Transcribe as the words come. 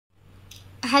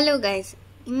Hello guys,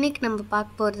 இன்னைக்கு நம்ம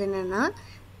பார்க்க போகிறது என்னென்னா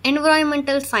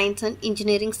environmental science and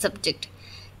engineering subject.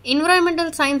 environmental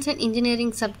science and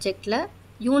engineering subjectல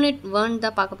unit 1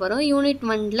 தான் பார்க்க போகிறோம். யூனிட்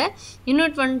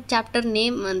 1 சாப்டர்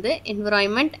நேம் வந்து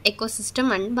environment, ecosystem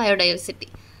and biodiversity.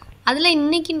 அதில்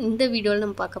இன்றைக்கி இந்த வீடியோவில்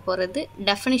நம்ம பார்க்க போகிறது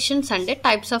definitions and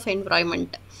types of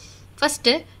environment.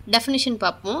 First definition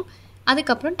பார்ப்போம்,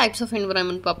 அதுக்கப்புறம் types of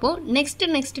environment பார்ப்போம்.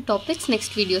 நெக்ஸ்ட் டாபிக்ஸ்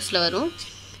நெக்ஸ்ட் வீடியோஸில் வரும்.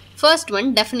 First one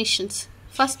definitions.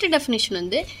 First definition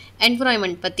வந்து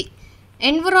என்விரான்மெண்ட் பற்றி.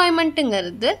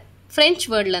 என்விரான்மெண்ட்டுங்கிறது ஃப்ரெஞ்ச்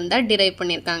வேர்ட்லேருந்து தான் டிரைவ்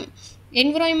பண்ணியிருக்காங்க.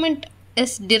 Environment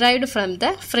is derived from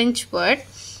the French word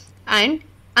and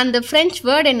அந்த ஃப்ரெஞ்ச்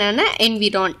வேர்ட் என்னென்னா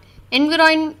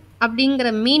என்விரான்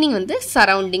அப்படிங்கிற மீனிங் வந்து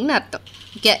சரௌண்டிங்னு அர்த்தம்.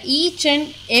 Okay, each and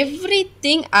every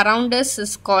thing around us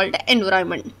is called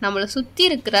environment. நம்மளை சுற்றி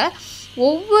இருக்கிற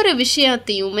ஒவ்வொரு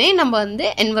விஷயத்தையுமே நம்ம வந்து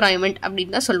என்விரான்மெண்ட்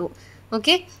அப்படின்னு தான் சொல்லுவோம்.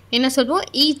 ஓகே, என்ன சொல்லுவோம்?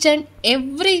 Each and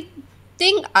every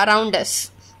thing around us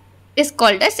is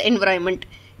called as environment.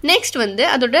 Next வந்து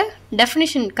அதோட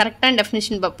definition, கரெக்டான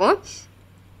definition பார்ப்போம்.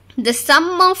 The sum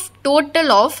of total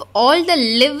of all the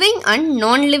living and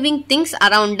non-living things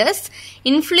around us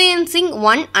influencing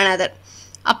one another.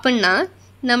 அப்படின்னா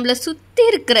நம்மளை சுற்றி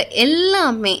இருக்கிற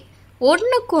எல்லாமே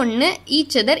ஒன்றுக்கு ஒன்று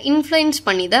ஈச் அதர் இன்ஃப்ளூயன்ஸ்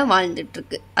பண்ணி தான்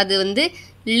வாழ்ந்துட்டுருக்கு. அது வந்து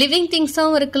லிவிங்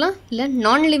திங்ஸாகவும் இருக்கலாம், இல்லை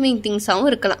நான் லிவிங்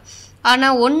திங்ஸாகவும் இருக்கலாம்.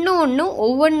 ஆனால் ஒன்று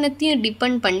ஒவ்வொன்றத்தையும்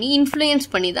டிபெண்ட் பண்ணி இன்ஃப்ளூயன்ஸ்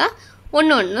பண்ணி தான்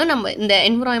ஒன்று நம்ம இந்த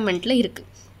என்விரான்மெண்ட்டில் இருக்குது.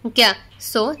 Okay,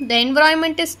 so the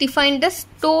environment is defined as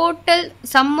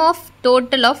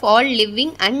total of all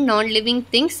living and நான் living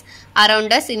things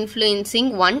around us influencing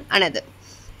one another.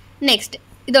 Next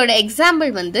இதோட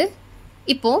எக்ஸாம்பிள் வந்து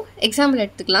இப்போது எக்ஸாம்பிள்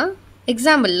எடுத்துக்கலாம்.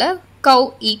 எக்ஸாம்பிளில் கவ்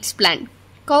ஈட்ஸ் பிளான்ட்.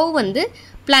 கவ் வந்து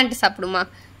பிளான்ட் சாப்பிடுமா?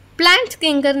 பிளான்ட்ஸ்க்கு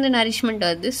எங்கேருந்து நரிஷ்மெண்ட்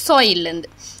வருது? சாயில்லேருந்து.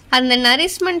 அந்த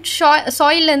நரிஷ்மெண்ட்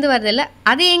சாயிலேருந்து வருதில்ல,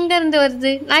 அது எங்கேருந்து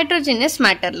வருது? நைட்ரோஜினியஸ்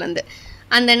மேட்டர்லேருந்து.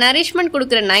 அந்த நரிஷ்மெண்ட்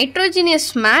கொடுக்குற நைட்ரோஜினியஸ்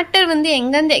மேட்டர் வந்து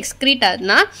எங்கேருந்து எக்ஸ்க்ரீட்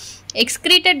ஆகுதுன்னா,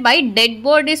 excreted by dead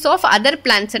bodies of other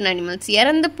plants and animals.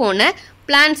 இறந்து போன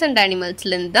பிளான்ட்ஸ் அண்ட்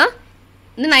அனிமல்ஸ்லேருந்து தான்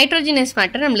இந்த நைட்ரோஜினியஸ்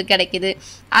மேட்டர் நம்மளுக்கு கிடைக்கிது.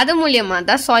 அது மூலியமாக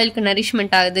தான் சாயிலுக்கு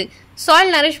நரிஷ்மெண்ட் ஆகுது.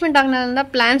 சாயில் நரிஷ்மெண்ட் ஆகினால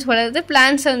தான் பிளான்ட்ஸ் வளருது.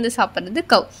 பிளான்ட்ஸை வந்து சாப்பிட்றது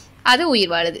கவ், அது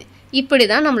உயிர் வாழுது. இப்படி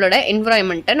தான் நம்மளோட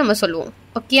என்விரான்மெண்ட்டை நம்ம சொல்லுவோம்.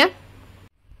 ஓகே,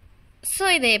 ஸோ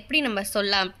இதை எப்படி நம்ம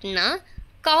சொல்லலாம் அப்படின்னா,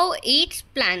 கவ் eats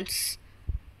plants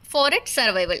for it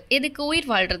survival. இதுக்கு உயிர்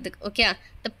வாழ்கிறதுக்கு. Okay,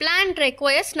 the plant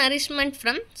requires nourishment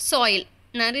from soil.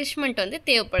 Nourishment வந்து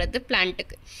தேவைப்படுது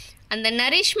பிளான்ட்டுக்கு. அந்த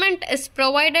nourishment is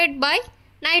provided by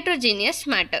நைட்ரோஜினியஸ்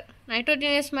matter.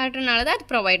 நைட்ரோஜினியஸ் மேட்டர்னால தான் அது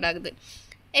ப்ரொவைட் ஆகுது.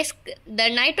 த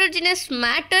நைட்ரோஜினியஸ்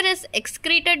matter is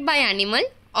excreted by animal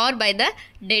or by the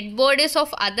dead bodies of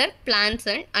other plants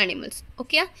and animals.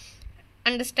 Okay,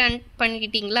 understand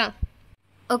பண்ணிக்கிட்டீங்களா?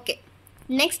 Okay,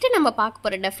 next நம்ம பார்க்க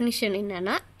போகிற definition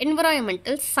என்னென்னா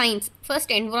என்விரான்மெண்டல் சயின்ஸ்.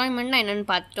 ஃபர்ஸ்ட் என்விரான்மெண்ட்னா என்னென்னு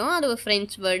பார்த்துட்டோம். அது ஒரு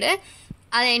ஃப்ரெஞ்ச் வேர்டு.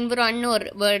 அதை என்விரான்னு ஒரு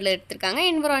வேர்டில் எடுத்திருக்காங்க.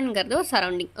 என்விரான்ங்கிறது ஒரு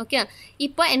சரௌண்டிங். ஓகே,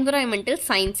 இப்போ என்விரான்மெண்டல்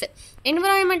சயின்ஸு.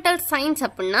 என்விரான்மெண்டல் சயின்ஸ்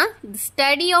அப்படின்னா தி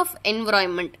ஸ்டடி ஆஃப்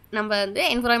என்விரான்மெண்ட். நம்ம வந்து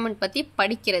என்விரான்மெண்ட் பற்றி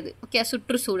படிக்கிறது. ஓகே,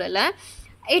 சுற்றுச்சூழலை.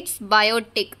 இட்ஸ்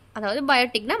பயோட்டிக், அதாவது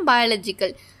பயோட்டிக்னா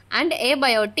biological and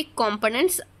abiotic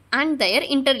components and their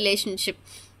இன்டர்ரிலேஷன்ஷிப்.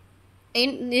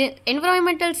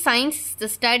 Environmental science is the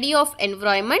study of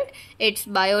environment, its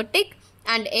biotic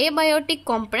and abiotic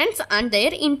components and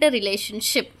their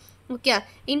interrelationship. Okay,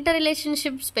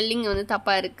 இன்டர்ரிலேஷன்ஷிப் spelling வந்து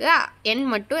தப்பாக இருக்குது. என்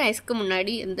மட்டும் எஸ்க்கு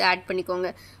முன்னாடி வந்து ஆட்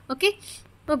பண்ணிக்கோங்க. ஓகே,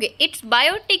 இட்ஸ்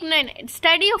பயோட்டிக்னா என்ன?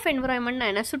 ஸ்டடி ஆஃப் என்விரான்மெண்ட்னா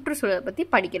என்ன? சுற்றுச்சூழலை பற்றி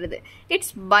படிக்கிறது.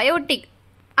 இட்ஸ் பயோட்டிக்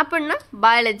அப்படின்னா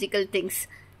பயாலஜிக்கல் திங்ஸ்,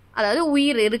 அதாவது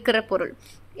உயிர் இருக்கிற பொருள்.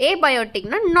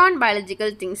 ஏபயோட்டிக்னா நான்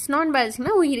பயாலஜிக்கல் திங்ஸ். நான்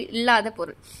பயாலஜிக்னா உயிர் இல்லாத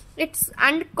பொருள். It's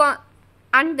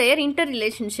and there inter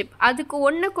relationship. அதுக்கு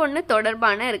ஒன்றுக்கு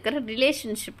தொடர்பான இருக்கிற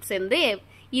ரிலேஷன்ஷிப்ஸ் வந்து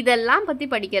இதெல்லாம் பற்றி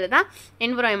படிக்கிறது தான்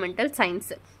என்விரான்மெண்டல்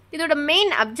சயின்ஸு. இதோட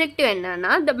மெயின் அப்ஜெக்டிவ்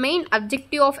என்னன்னா, the main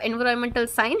objective of environmental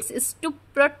science is to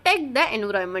protect the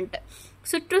environment.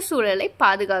 சுற்றுச்சூழலை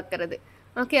பாதுகாக்கிறது.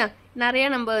 ஓகே, நிறையா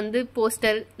நம்ம வந்து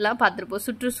போஸ்டர்லாம் பார்த்துருப்போம்,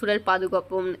 சுற்றுச்சூழல்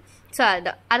பாதுகாப்போம்னு. ஸோ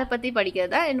அதுதான், அதை பற்றி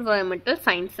படிக்கிறது தான் என்விரான்மெண்டல்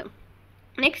சயின்ஸு.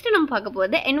 நெக்ஸ்ட்டு நம்ம பார்க்க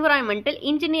போகிறது என்விரான்மெண்டல்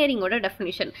இன்ஜினியரிங்கோட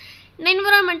டெஃபினிஷன்.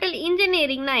 என்விரான்மெண்டல்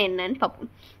இன்ஜினியரிங்னா என்னன்னு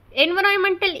பார்ப்போம்.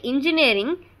 Environmental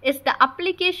engineering is the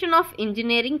application of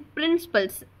engineering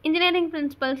principles. Engineering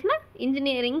பிரின்சிபல்ஸ்னால்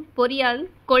engineering பொறியியல்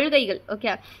கொள்கைகள்.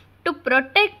 Okay, to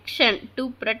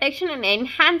protection and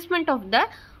enhancement of the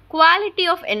quality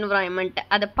of environment.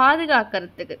 அதை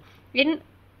பாதுகாக்கிறதுக்கு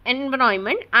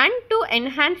environment and to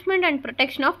enhancement and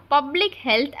protection of public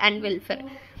health and welfare.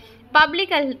 Public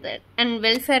health and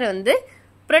welfare வந்து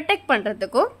protect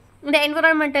பண்ணுறதுக்கும் இந்த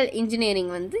environmental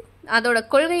engineering வந்து அதோட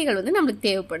கொள்கைகள் வந்து நம்மளுக்கு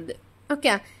தேவைப்படுது.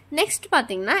 ஓகே, நெக்ஸ்ட்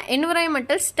பார்த்தீங்கன்னா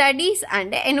environmental studies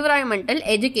and environmental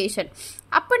education.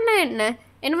 அப்படின்னா என்ன?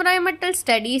 Environmental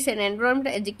studies and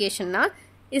environmental எஜுகேஷன்னா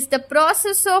is the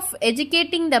process of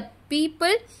educating the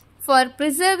people for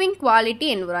preserving quality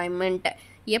environment.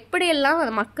 எப்படியெல்லாம்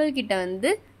மக்கள்கிட்ட வந்து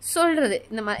சொல்கிறது,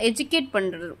 இந்த மாதிரி எஜுகேட்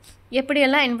பண்ணுறது,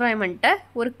 எப்படியெல்லாம் என்விரான்மெண்ட்டை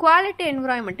ஒரு குவாலிட்டி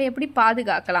என்விரான்மெண்ட்டை எப்படி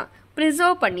பாதுகாக்கலாம்,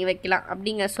 ப்ரிசர்வ் பண்ணி வைக்கலாம்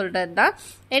அப்படிங்கிற சொல்கிறது தான்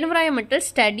environmental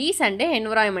studies and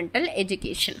environmental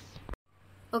education.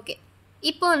 Okay,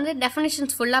 இப்போ வந்து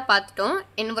டெஃபினிஷன்ஸ் ஃபுல்லாக பார்த்துட்டோம்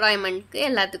என்விரான்மெண்ட்க்கு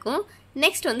எல்லாத்துக்கும்.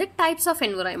 நெக்ஸ்ட் வந்து டைப்ஸ் ஆஃப்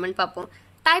என்விரான்மெண்ட் பார்ப்போம்.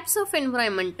 டைப்ஸ் ஆஃப்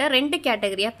என்விரான்மெண்ட்டை 2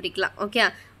 கேட்டகரியாக பிரிக்கலாம். ஓகே,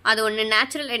 அது ஒன்று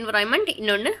நேச்சுரல் என்விரான்மெண்ட்,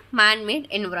 இன்னொன்று மேன்மேட்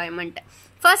என்விரான்மெண்ட்.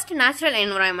 ஃபர்ஸ்ட் நேச்சுரல்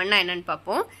என்விரான்மெண்ட்னா என்னென்னு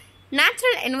பார்ப்போம்.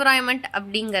 நேச்சுரல் என்விரான்மெண்ட்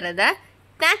அப்படிங்கிறத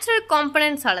நேச்சுரல்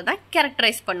காம்பனன்ட்ஸால் தான்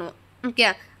கேரக்டரைஸ் பண்ணுவோம். ஓகே,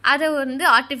 அதை வந்து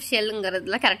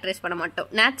ஆர்டிஃபிஷியலுங்கிறதுல கேரக்டரைஸ் பண்ண மாட்டோம்.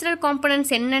 நேச்சுரல்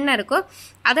காம்பனன்ட்ஸ் என்னென்ன இருக்கோ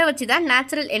அதை வச்சு தான்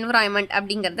நேச்சுரல் என்விரான்மெண்ட்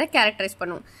அப்படிங்கிறத கேரக்டரைஸ்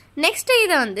பண்ணுவோம். நெக்ஸ்ட்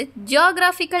இதை வந்து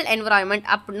ஜியோகிராஃபிக்கல் என்விரான்மெண்ட்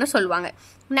அப்படின்னு சொல்லுவாங்க.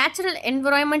 Natural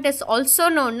environment is also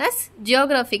known as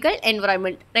geographical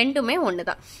environment, ரெண்டுமே ஒன்று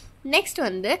தான். நெக்ஸ்ட்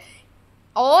வந்து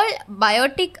all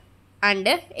biotic and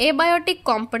abiotic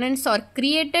components are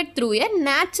created through a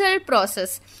natural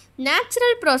process.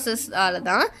 Natural process ஆல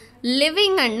தான்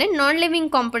லிவிங் அண்ட் நான் லிவிங்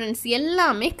காம்பனன்ட்ஸ்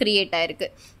எல்லாமே கிரியேட் ஆயிருக்கு.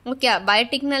 ஓகே,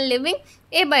 பயோட்டிக்னா லிவிங்,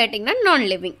 ஏபயோட்டிக்னா நான்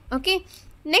லிவிங். ஓகே,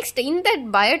 நெக்ஸ்ட் இந்த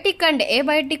பயோட்டிக் அண்ட்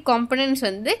ஏபயோட்டிக் காம்பனன்ட்ஸ்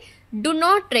வந்து do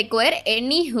not require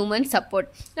any human support.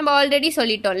 நம்ம already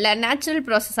சொல்லிட்டோம்ல, natural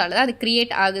ப்ராசஸால் தான் அது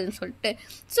கிரியேட் ஆகுதுன்னு சொல்லிட்டு.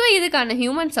 ஸோ இதுக்கான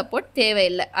ஹியூமன் சப்போர்ட்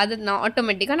தேவையில்லை. அது நான்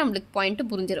ஆட்டோமேட்டிக்காக நம்மளுக்கு பாயிண்ட்டு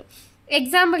புரிஞ்சிடும்.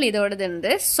 எக்ஸாம்பிள் இதோடது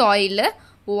வந்து soil,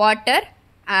 water,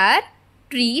 air,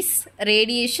 trees,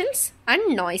 radiations and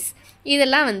noise.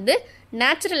 இதெல்லாம் வந்து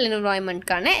நேச்சுரல்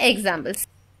என்விரான்மெண்ட்கான எக்ஸாம்பிள்ஸ்.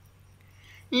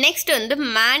 நெக்ஸ்ட் வந்து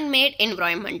மேன்மேட்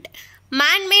என்விரான்மெண்ட்.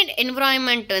 மேன்மேட்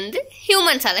என்விரான்மெண்ட் வந்து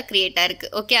ஹியூமன்ஸால் கிரியேட் ஆயிருக்கு.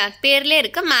 ஓகே, பேர்லேயே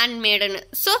இருக்க மேன்மேடுன்னு.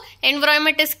 So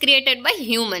environment is created by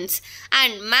humans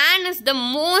and man is the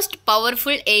most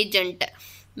powerful agent.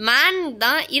 Man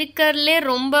தான் இருக்கிறதுலே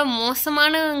ரொம்ப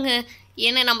மோசமானவங்க.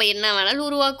 ஏன்னா நம்ம என்ன வேணாலும்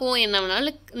உருவாக்குவோம், என்ன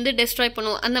வேணாலும் வந்து டெஸ்ட்ராய்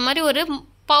பண்ணுவோம். அந்த மாதிரி ஒரு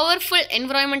பவர்ஃபுல்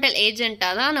என்விரான்மெண்டல்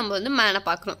ஏஜென்ட்டாக தான் நம்ம வந்து மேனை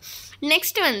பார்க்குறோம்.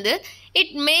 நெக்ஸ்ட் வந்து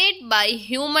it made by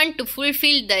human to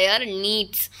fulfil their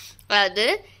needs. அதாவது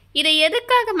இதை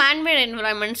எதுக்காக மேன்மேட்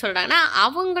என்விரான்மெண்ட் சொல்கிறாங்கன்னா,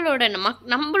 அவங்களோட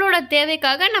நம்மளோட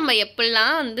தேவைக்காக நம்ம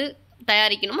எப்படிலாம் வந்து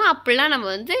தயாரிக்கணுமோ அப்படிலாம் நம்ம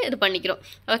வந்து இது பண்ணிக்கிறோம்.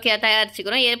 ஓகே,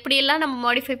 தயாரிச்சுக்கிறோம். எப்படியெல்லாம் நம்ம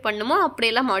மாடிஃபை பண்ணுமோ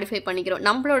அப்படியெல்லாம் மாடிஃபை பண்ணிக்கிறோம்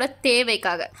நம்மளோட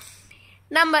தேவைக்காக.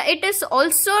 நம்ம it is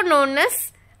also known as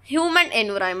human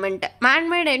environment.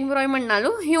 Man-made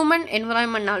என்விரான்மெண்ட்னாலும் human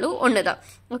என்விரான்மெண்ட்னாலும் ஒன்று தான்.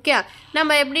 ஓகே,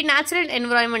 நம்ம எப்படி நேச்சுரல்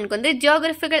என்விரான்மெண்ட்க்கு வந்து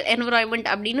ஜியோகிராஃபிக்கல் என்விரான்மெண்ட்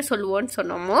அப்படின்னு சொல்லுவோம்னு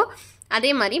சொன்னோமோ,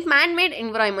 அதே மாதிரி மேன்மேட்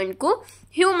என்விரான்மெண்ட்க்கும்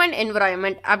ஹியூமன்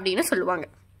என்விரான்மெண்ட் அப்படின்னு சொல்லுவாங்க.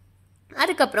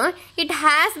 அதுக்கப்புறம் it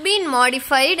has been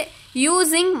modified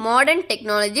using modern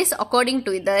technologies according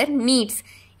to Dhar needs.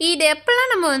 இது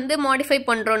எப்போல்லாம் நம்ம வந்து மாடிஃபை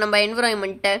பண்ணுறோம், நம்ம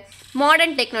என்விரான்மெண்ட்டை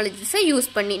மாடர்ன் டெக்னாலஜிஸை யூஸ்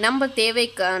பண்ணி, நம்ம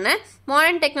தேவைக்கான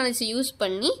மாடர்ன் டெக்னாலஜி யூஸ்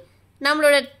பண்ணி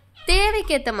நம்மளோட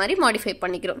தேவைக்கு ஏற்ற மாதிரி மாடிஃபை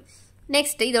பண்ணிக்கிறோம்.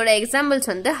 நெக்ஸ்ட் இதோட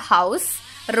எக்ஸாம்பிள்ஸ் வந்து house,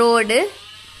 road,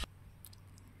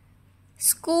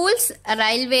 schools,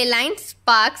 railway lines,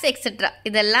 parks etcetera.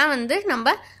 இதெல்லாம் வந்து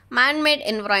நம்ம மேன்மேட்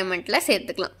என்விரான்மெண்ட்டில்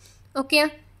சேர்த்துக்கலாம். ஓகே,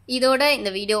 இதோட இந்த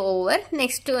வீடியோ ஓவர்.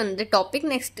 நெக்ஸ்ட்டு வந்து டாபிக்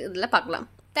நெக்ஸ்ட் இதில் பார்க்கலாம்.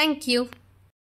 தேங்க்யூ.